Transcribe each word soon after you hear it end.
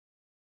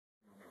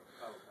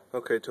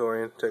Okay,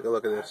 Torian, take a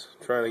look at this.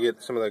 I'm trying to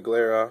get some of that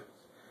glare off.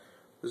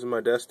 This is my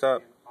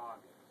desktop.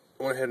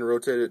 I went ahead and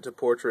rotated it to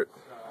portrait,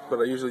 but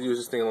I usually use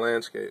this thing in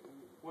landscape.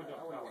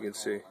 You can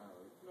see.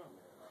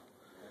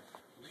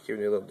 Just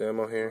giving you a little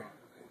demo here.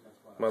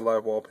 My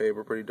live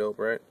wallpaper, pretty dope,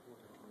 right?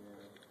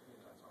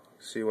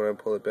 See when I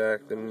pull it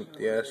back,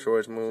 the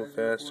asteroids move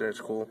faster. It's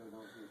cool.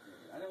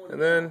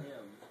 And then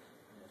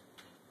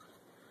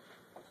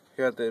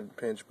you got the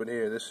pinch, but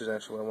here, this is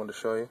actually what I wanted to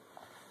show you.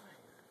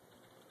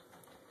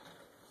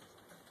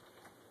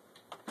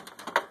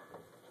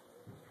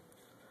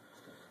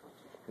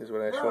 This is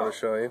what I actually want to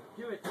show you.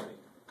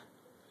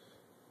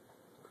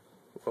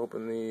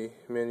 Open the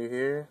menu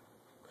here.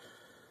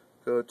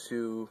 Go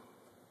to.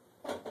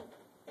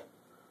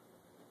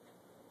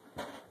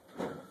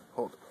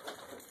 Hold.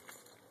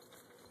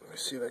 Let me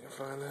see if I can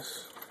find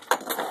this.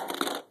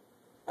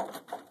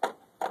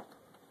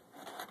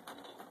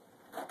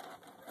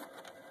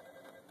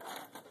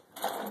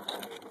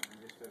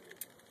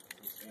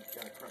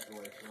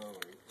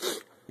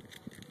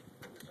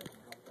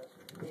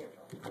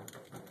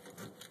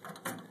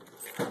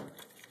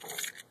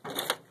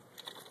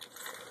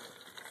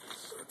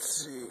 Let's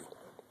see.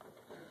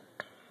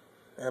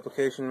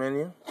 Application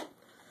menu.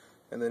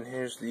 And then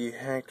here's the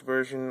hacked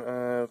version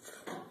of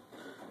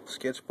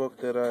Sketchbook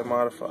that I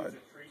modified.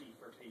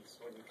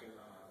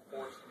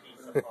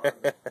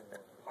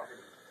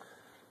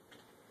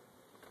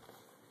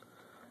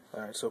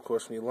 Alright, so of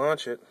course when you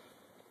launch it,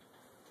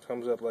 it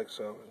comes up like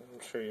so. I'm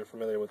sure you're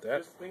familiar with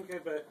that. Just think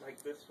of it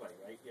like this way,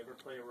 right? You ever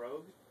play a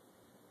rogue?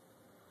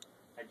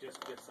 I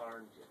just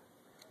disarmed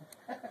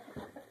you.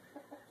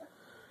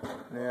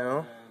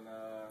 Now,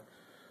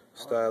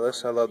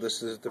 stylus. I love this.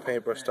 This is the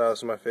paintbrush stylus,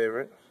 is my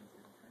favorite.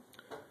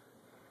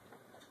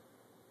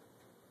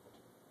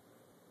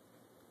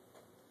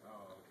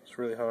 It's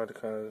really hard to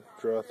kind of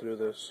draw through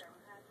this.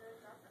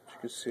 As you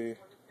can see.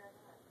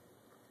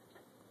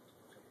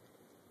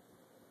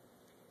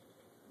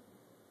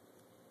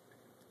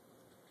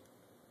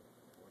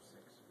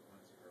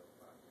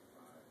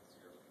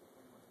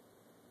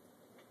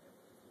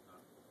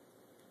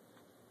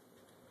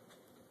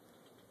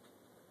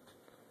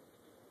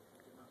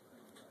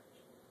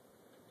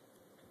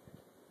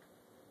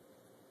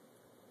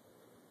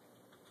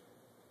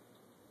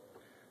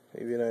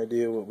 Give you an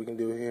idea of what we can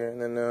do here,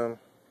 and then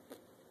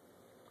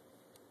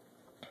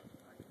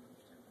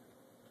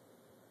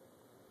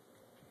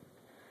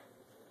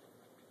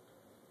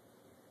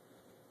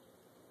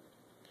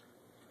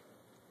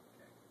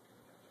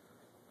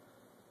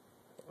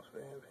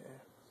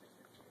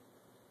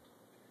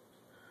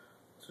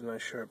it's a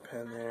nice sharp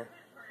pen there.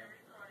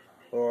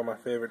 Or my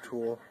favorite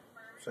tool,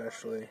 it's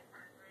actually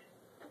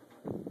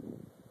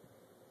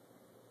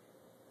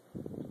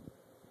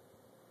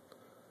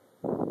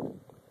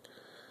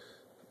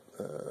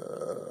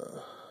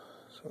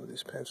some of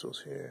these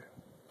pencils here.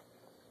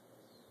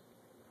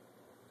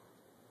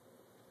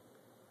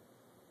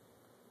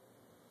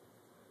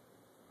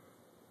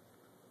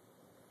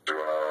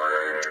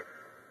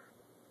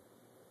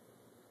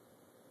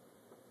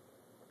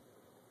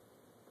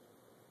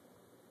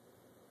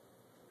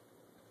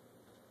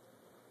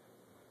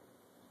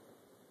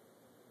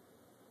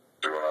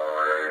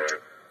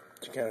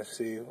 You kind of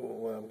see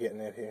what I'm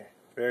getting at here.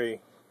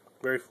 Very,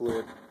 very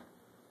fluid.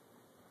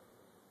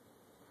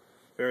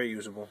 Very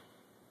usable.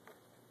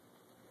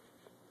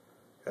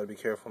 Gotta be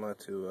careful not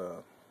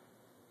to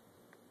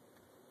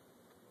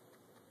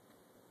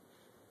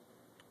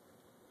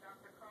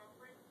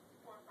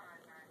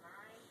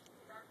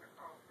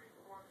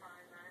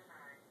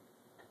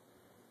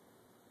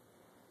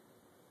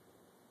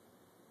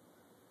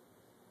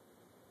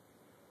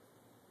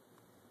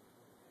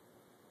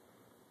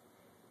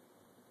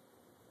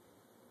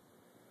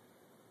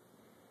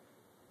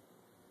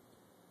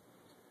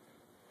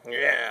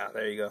yeah,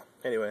 there you go.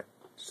 Anyway,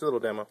 just a little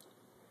demo.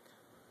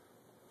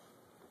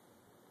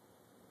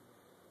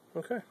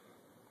 Okay.